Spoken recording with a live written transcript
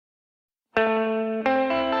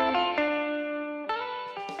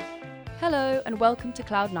Hello and welcome to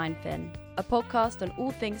Cloud9Fin, a podcast on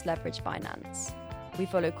all things leveraged finance. We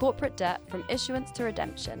follow corporate debt from issuance to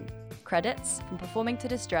redemption, credits from performing to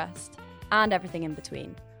distressed, and everything in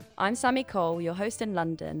between. I'm Sammy Cole, your host in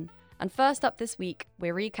London, and first up this week,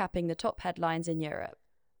 we're recapping the top headlines in Europe.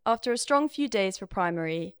 After a strong few days for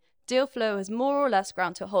primary, deal flow has more or less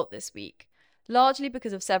ground to a halt this week, largely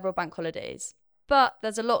because of several bank holidays. But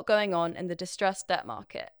there's a lot going on in the distressed debt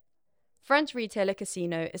market. French retailer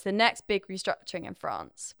Casino is the next big restructuring in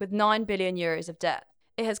France, with 9 billion euros of debt.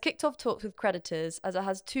 It has kicked off talks with creditors as it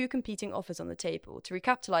has two competing offers on the table to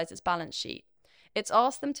recapitalise its balance sheet. It's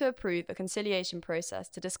asked them to approve a conciliation process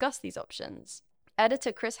to discuss these options.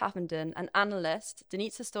 Editor Chris Haffenden and analyst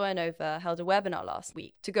Denitsa Stoyanova held a webinar last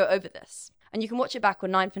week to go over this, and you can watch it back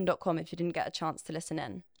on 9fin.com if you didn't get a chance to listen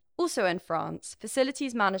in. Also in France,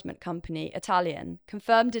 facilities management company Italian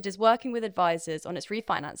confirmed it is working with advisors on its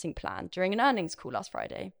refinancing plan during an earnings call last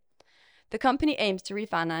Friday. The company aims to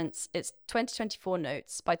refinance its 2024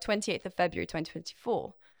 notes by 28th of February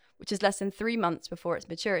 2024, which is less than 3 months before its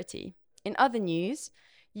maturity. In other news,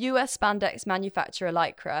 US spandex manufacturer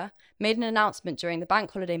Lycra made an announcement during the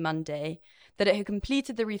bank holiday Monday that it had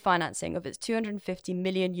completed the refinancing of its 250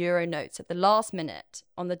 million euro notes at the last minute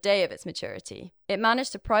on the day of its maturity. It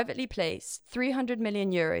managed to privately place 300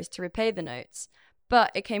 million euros to repay the notes,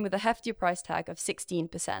 but it came with a heftier price tag of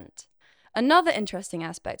 16%. Another interesting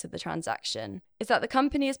aspect of the transaction is that the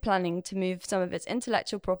company is planning to move some of its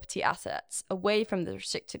intellectual property assets away from the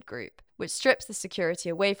restricted group, which strips the security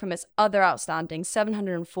away from its other outstanding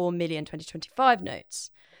 704 million 2025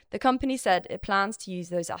 notes. The company said it plans to use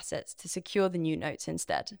those assets to secure the new notes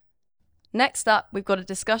instead. Next up, we've got a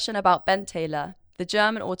discussion about Benteler, the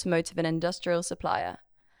German automotive and industrial supplier.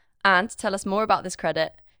 And to tell us more about this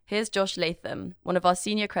credit, here's Josh Latham, one of our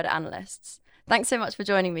senior credit analysts. Thanks so much for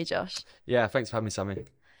joining me, Josh. Yeah, thanks for having me, Sammy.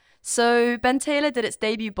 So Benteler did its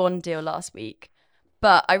debut bond deal last week,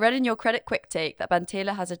 but I read in your credit quick take that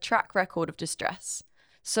Benteler has a track record of distress.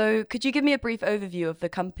 So could you give me a brief overview of the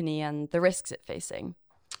company and the risks it's facing?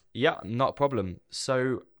 Yeah, not a problem.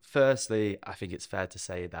 So firstly, I think it's fair to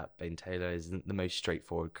say that Benteler isn't the most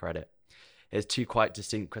straightforward credit. It has two quite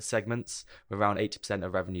distinct segments, with around 80%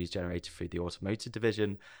 of revenues generated through the automotive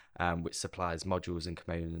division, which supplies modules and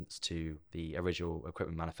components to the original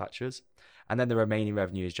equipment manufacturers. And then the remaining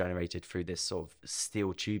revenue is generated through this sort of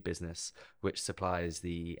steel tube business, which supplies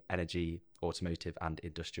the energy, automotive and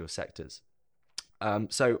industrial sectors.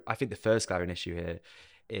 So I think the first glaring issue here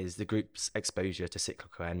is the group's exposure to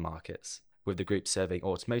cyclical end markets. With the group serving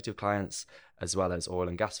automotive clients as well as oil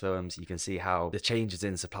and gas firms, you can see how the changes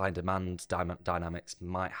in supply and demand dynamics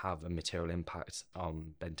might have a material impact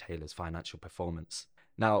on Benteler's financial performance.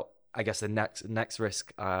 Now, I guess the next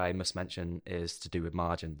risk I must mention is to do with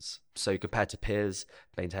margins. So compared to peers,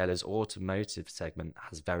 Benteler's automotive segment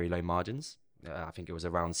has very low margins. I think it was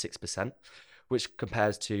around 6%, which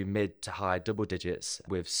compares to mid to high double digits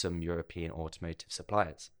with some European automotive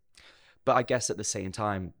suppliers. But I guess at the same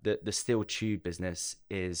time, the steel tube business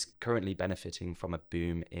is currently benefiting from a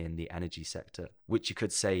boom in the energy sector, which you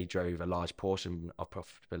could say drove a large portion of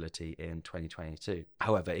profitability in 2022.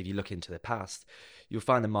 However, if you look into the past, you'll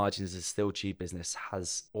find the margins of the steel tube business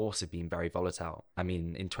has also been very volatile. I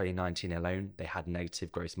mean, in 2019 alone, they had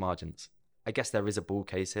negative gross margins. I guess there is a bull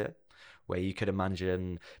case here, where you could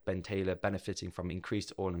imagine Benteler benefiting from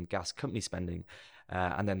increased oil and gas company spending.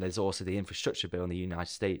 And then there's also the infrastructure bill in the United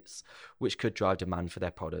States, which could drive demand for their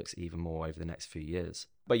products even more over the next few years.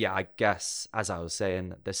 But yeah, I guess, as I was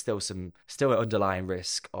saying, there's still an underlying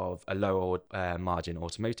risk of a lower margin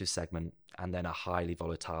automotive segment and then a highly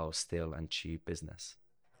volatile steel and tube business.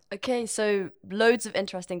 Okay, so loads of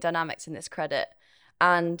interesting dynamics in this credit.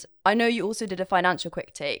 And I know you also did a financial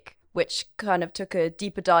quick take, which kind of took a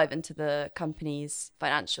deeper dive into the company's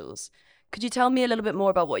financials. Could you tell me a little bit more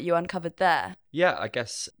about what you uncovered there? Yeah, I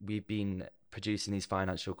guess we've been producing these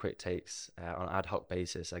financial quick takes on an ad hoc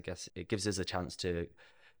basis. I guess it gives us a chance to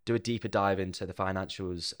do a deeper dive into the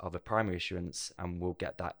financials of a primary issuance, and we'll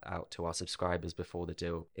get that out to our subscribers before the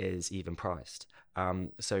deal is even priced.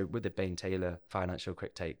 So with the Benteler financial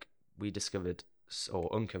quick take, we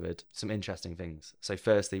uncovered some interesting things. So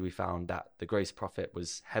firstly, we found that the gross profit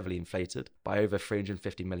was heavily inflated by over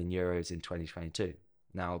 350 million euros in 2022.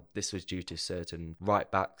 Now, this was due to certain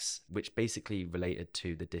write-backs, which basically related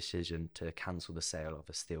to the decision to cancel the sale of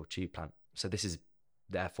a steel tube plant. So this is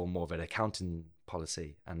therefore more of an accounting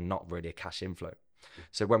policy and not really a cash inflow.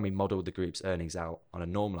 So when we modelled the group's earnings out on a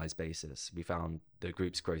normalised basis, we found the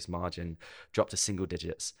group's gross margin dropped to single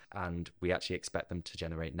digits, and we actually expect them to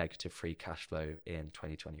generate negative free cash flow in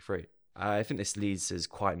 2023. I think this leads us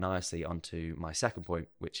quite nicely onto my second point,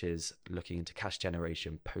 which is looking into cash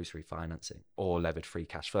generation post refinancing or levered free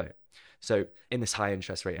cash flow. So in this high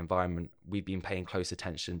interest rate environment, we've been paying close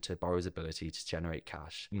attention to borrowers' ability to generate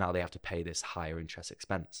cash. Now they have to pay this higher interest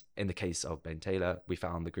expense. In the case of Benteler, we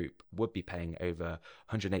found the group would be paying over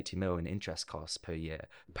 180 million in interest costs per year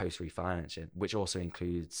post refinancing, which also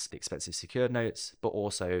includes the expensive secured notes, but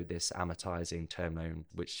also this amortizing term loan,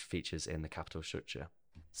 which features in the capital structure.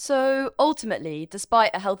 So ultimately,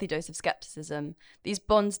 despite a healthy dose of skepticism, these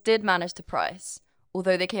bonds did manage to price,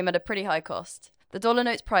 although they came at a pretty high cost. The dollar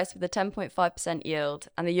notes priced with a 10.5% yield,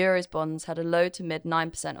 and the euros bonds had a low to mid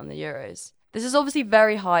 9% on the euros. This is obviously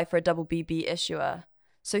very high for a double BB issuer.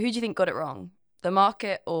 So who do you think got it wrong? The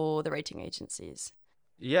market or the rating agencies?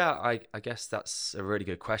 Yeah, I guess that's a really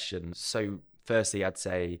good question. So firstly, I'd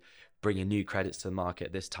say bringing new credits to the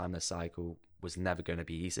market this time of the cycle was never going to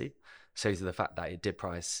be easy. So the fact that it did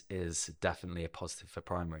price is definitely a positive for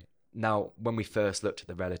primary. Now, when we first looked at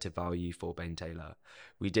the relative value for Benteler,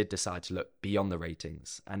 we did decide to look beyond the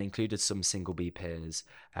ratings and included some single B peers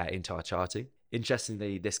into our charting.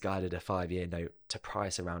 Interestingly, this guided a 5-year note to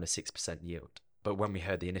price around a 6% yield. But when we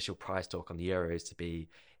heard the initial price talk on the euros to be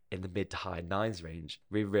in the mid to high nines range,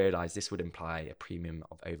 we realised this would imply a premium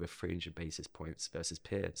of over 300 basis points versus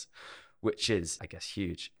peers, which is, I guess,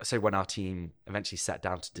 huge. So when our team eventually sat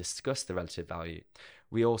down to discuss the relative value,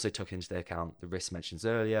 we also took into account the risks mentioned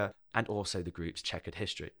earlier and also the group's checkered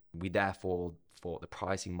history. We therefore thought the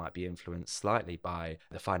pricing might be influenced slightly by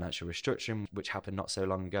the financial restructuring, which happened not so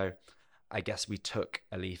long ago. I guess we took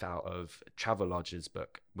a leaf out of Travelodge's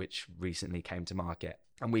book, which recently came to market,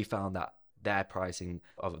 and we found that their pricing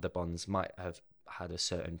of the bonds might have had a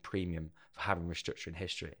certain premium for having restructuring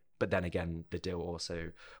history. But then again, the deal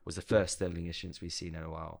also was the first sterling issuance we've seen in a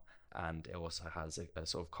while, and it also has a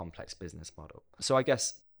sort of complex business model. So I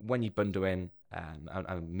guess when you bundle in,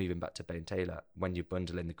 and moving back to Benteler, when you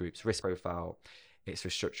bundle in the group's risk profile, its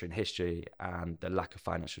restructuring history, and the lack of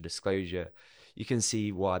financial disclosure, you can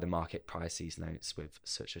see why the market priced these notes with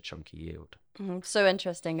such a chunky yield. So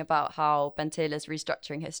interesting about how Benteler's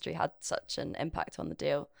restructuring history had such an impact on the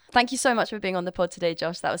deal. Thank you so much for being on the pod today,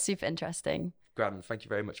 Josh. That was super interesting. Grand, thank you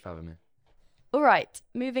very much for having me. All right,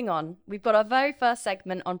 moving on. We've got our very first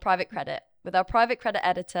segment on private credit with our private credit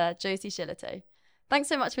editor, Josie Shillito. Thanks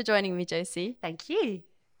so much for joining me, Josie. Thank you.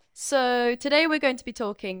 So today we're going to be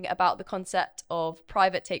talking about the concept of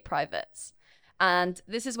private take privates. And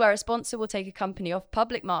this is where a sponsor will take a company off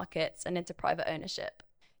public markets and into private ownership.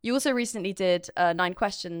 You also recently did 9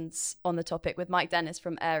 questions on the topic with Mike Dennis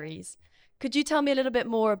from Ares. Could you tell me a little bit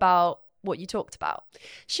more about what you talked about?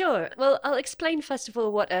 Sure. Well, I'll explain first of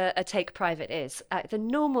all what a take private is. The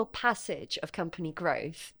normal passage of company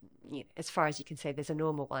growth, as far as you can say there's a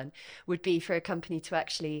normal one, would be for a company to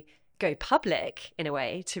actually go public in a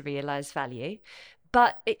way to realize value.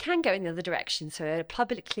 But it can go in the other direction. So a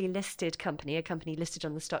publicly listed company, a company listed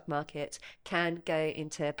on the stock market, can go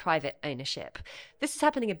into private ownership. This is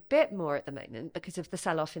happening a bit more at the moment because of the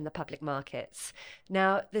sell-off in the public markets.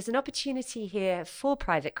 Now, there's an opportunity here for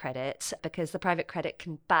private credit because the private credit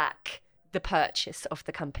can back the purchase of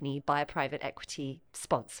the company by a private equity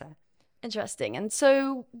sponsor. Interesting. And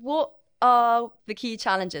so what are the key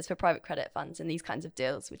challenges for private credit funds in these kinds of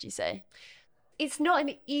deals, would you say? It's not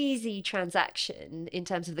an easy transaction in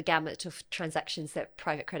terms of the gamut of transactions that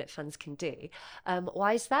private credit funds can do.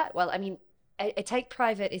 Why is that? Well, I mean, a take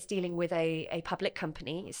private is dealing with a public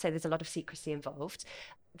company, so there's a lot of secrecy involved.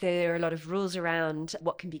 There are a lot of rules around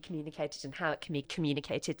what can be communicated and how it can be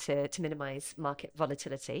communicated to minimize market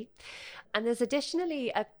volatility. And there's additionally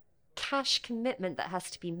a cash commitment that has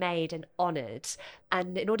to be made and honored.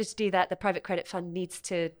 And in order to do that, the private credit fund needs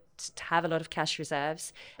to have a lot of cash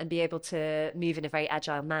reserves and be able to move in a very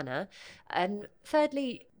agile manner. And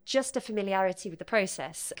thirdly, just a familiarity with the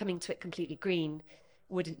process. Coming to it completely green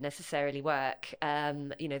wouldn't necessarily work.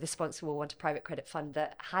 The sponsor will want a private credit fund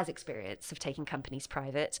that has experience of taking companies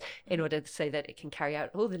private in order so that it can carry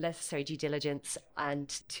out all the necessary due diligence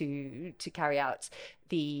and to carry out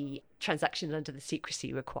the transaction under the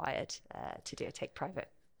secrecy required to do a take private.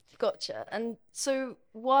 Gotcha. And so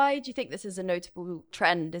why do you think this is a notable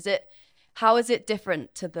trend? How is it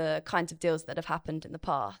different to the kinds of deals that have happened in the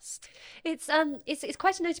past? It's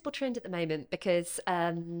quite a notable trend at the moment because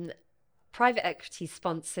private equity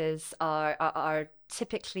sponsors are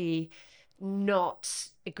typically not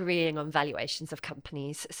agreeing on valuations of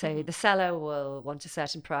companies. So the seller will want a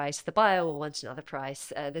certain price, the buyer will want another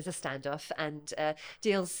price. There's a standoff, and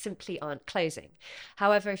deals simply aren't closing.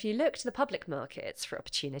 However, if you look to the public markets for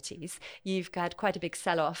opportunities, you've had quite a big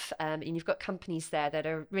sell-off, and you've got companies there that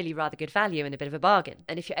are really rather good value and a bit of a bargain.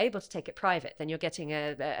 And if you're able to take it private, then you're getting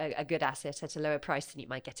a good asset at a lower price than you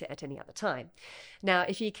might get it at any other time. Now,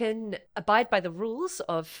 if you can abide by the rules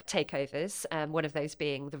of takeovers, one of those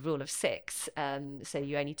being the rule of six, so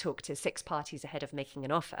you only talk to 6 parties ahead of making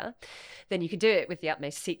an offer, then you can do it with the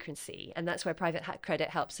utmost secrecy. And that's where private credit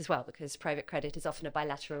helps as well, because private credit is often a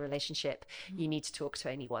bilateral relationship. You need to talk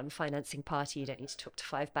to only one financing party. You don't need to talk to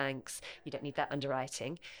 5 banks. You don't need that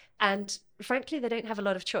underwriting. And frankly, they don't have a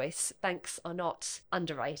lot of choice. Banks are not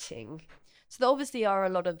underwriting. So there obviously are a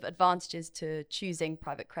lot of advantages to choosing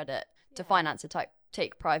private credit to finance a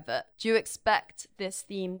take private. Do you expect this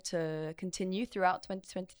theme to continue throughout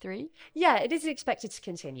 2023? Yeah, it is expected to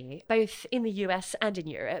continue, both in the US and in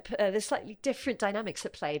Europe. There's slightly different dynamics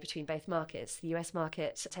at play between both markets. The US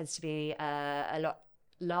market tends to be a lot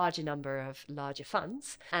larger number of larger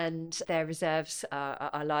funds, and their reserves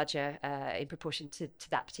are larger in proportion to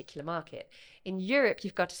that particular market. In Europe,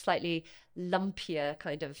 you've got a slightly lumpier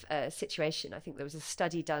kind of situation. I think there was a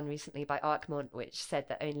study done recently by Arcmont which said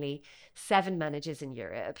that only 7 managers in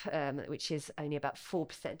Europe, which is only about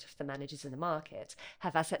 4% of the managers in the market,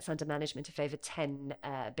 have assets under management of over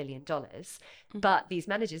 $10 billion. But these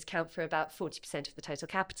managers count for about 40% of the total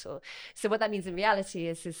capital. So what that means in reality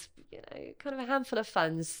is kind of a handful of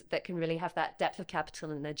funds that can really have that depth of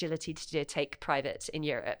capital and agility to take private in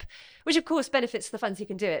Europe, which of course benefits the funds who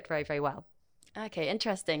can do it very, very well. Okay,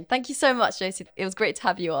 interesting. Thank you so much, Josie. It was great to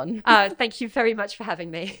have you on. Thank you very much for having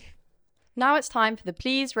me. Now it's time for the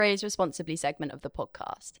Please Raise Responsibly segment of the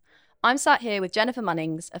podcast. I'm sat here with Jennifer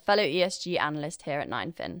Munnings, a fellow ESG analyst here at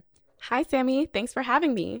 9fin. Hi, Sammy. Thanks for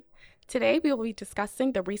having me. Today, we will be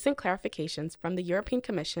discussing the recent clarifications from the European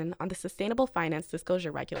Commission on the Sustainable Finance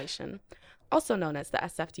Disclosure Regulation, also known as the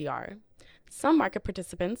SFDR. Some market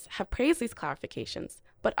participants have praised these clarifications,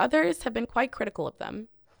 but others have been quite critical of them.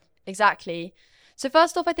 Exactly. So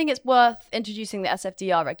first off, I think it's worth introducing the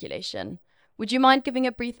SFDR regulation. Would you mind giving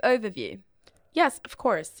a brief overview? Yes, of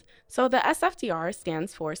course. So the SFDR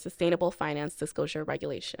stands for Sustainable Finance Disclosure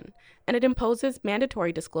Regulation, and it imposes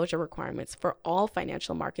mandatory disclosure requirements for all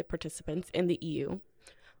financial market participants in the EU.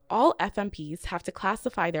 All FMPs have to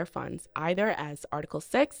classify their funds either as Article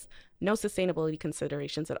 6, no sustainability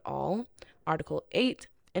considerations at all, Article 8,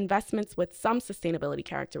 investments with some sustainability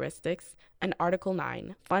characteristics, and Article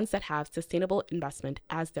 9, funds that have sustainable investment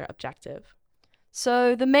as their objective.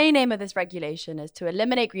 So the main aim of this regulation is to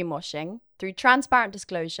eliminate greenwashing through transparent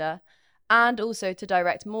disclosure, and also to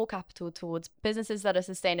direct more capital towards businesses that are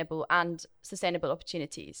sustainable and sustainable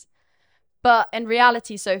opportunities. But in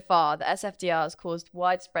reality, so far, the SFDR has caused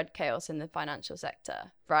widespread chaos in the financial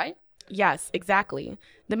sector, right? Yes, exactly.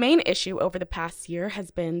 The main issue over the past year has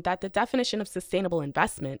been that the definition of sustainable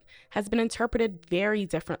investment has been interpreted very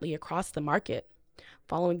differently across the market.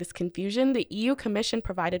 Following this confusion, the EU Commission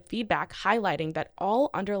provided feedback highlighting that all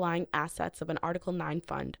underlying assets of an Article 9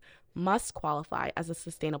 fund must qualify as a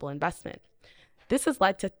sustainable investment. This has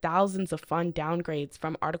led to thousands of fund downgrades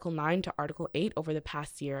from Article 9 to Article 8 over the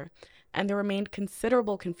past year, and there remained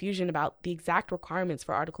considerable confusion about the exact requirements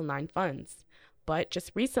for Article 9 funds. But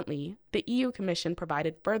just recently, the EU Commission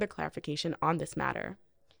provided further clarification on this matter.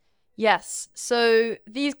 Yes, so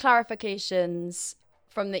these clarifications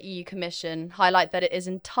from the EU Commission highlight that it is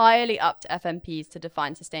entirely up to FMPs to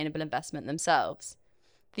define sustainable investment themselves.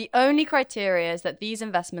 The only criteria is that these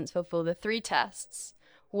investments fulfill the 3 tests: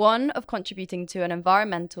 1, of contributing to an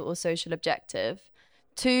environmental or social objective,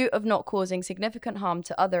 2, of not causing significant harm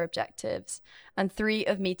to other objectives, and 3,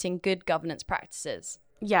 of meeting good governance practices.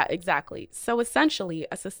 Yeah, exactly. So essentially,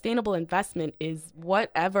 a sustainable investment is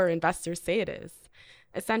whatever investors say it is.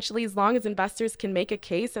 Essentially, as long as investors can make a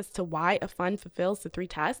case as to why a fund fulfills the 3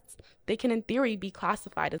 tests, they can in theory be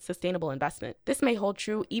classified as sustainable investment. This may hold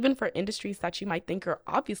true even for industries that you might think are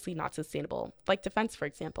obviously not sustainable, like defense, for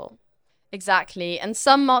example. Exactly, and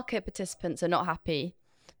some market participants are not happy.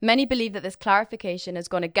 Many believe that this clarification has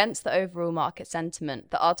gone against the overall market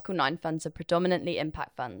sentiment that Article 9 funds are predominantly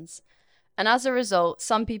impact funds. And as a result,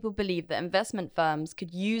 some people believe that investment firms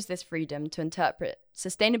could use this freedom to interpret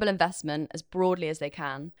sustainable investment as broadly as they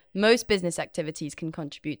can. Most business activities can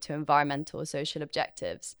contribute to environmental or social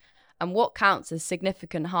objectives, and what counts as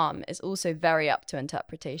significant harm is also very up to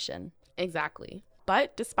interpretation. Exactly.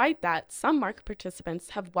 But despite that, some market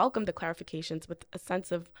participants have welcomed the clarifications with a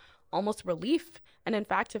sense of almost relief, and in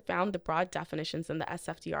fact have found the broad definitions in the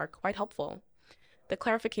SFDR quite helpful. The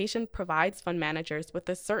clarification provides fund managers with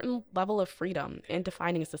a certain level of freedom in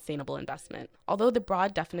defining a sustainable investment. Although the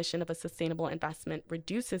broad definition of a sustainable investment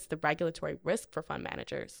reduces the regulatory risk for fund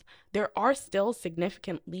managers, there are still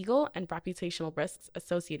significant legal and reputational risks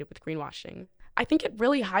associated with greenwashing. I think it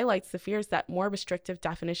really highlights the fears that more restrictive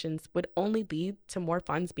definitions would only lead to more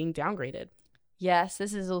funds being downgraded. Yes,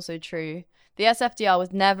 this is also true. The SFDR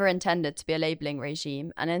was never intended to be a labeling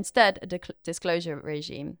regime and instead a disclosure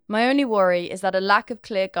regime. My only worry is that a lack of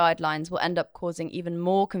clear guidelines will end up causing even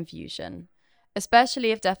more confusion,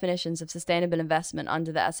 especially if definitions of sustainable investment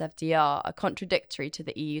under the SFDR are contradictory to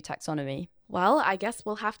the EU taxonomy. Well, I guess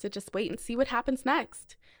we'll have to just wait and see what happens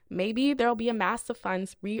next. Maybe there'll be a mass of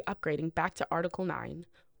funds re-upgrading back to Article 9.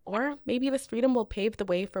 Or maybe this freedom will pave the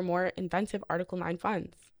way for more inventive Article 9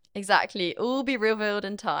 funds. Exactly, all will be revealed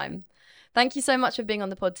in time. Thank you so much for being on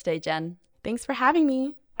the pod today, Jen. Thanks for having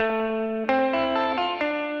me.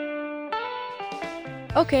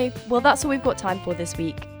 Okay, well that's all we've got time for this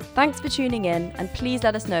week. Thanks for tuning in, and please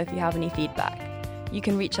let us know if you have any feedback. You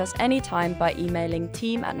can reach us anytime by emailing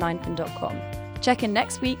team@9fin.com. Check in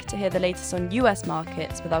next week to hear the latest on US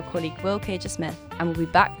markets with our colleague Will Cager-Smith, and we'll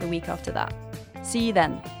be back the week after that. See you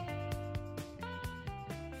then.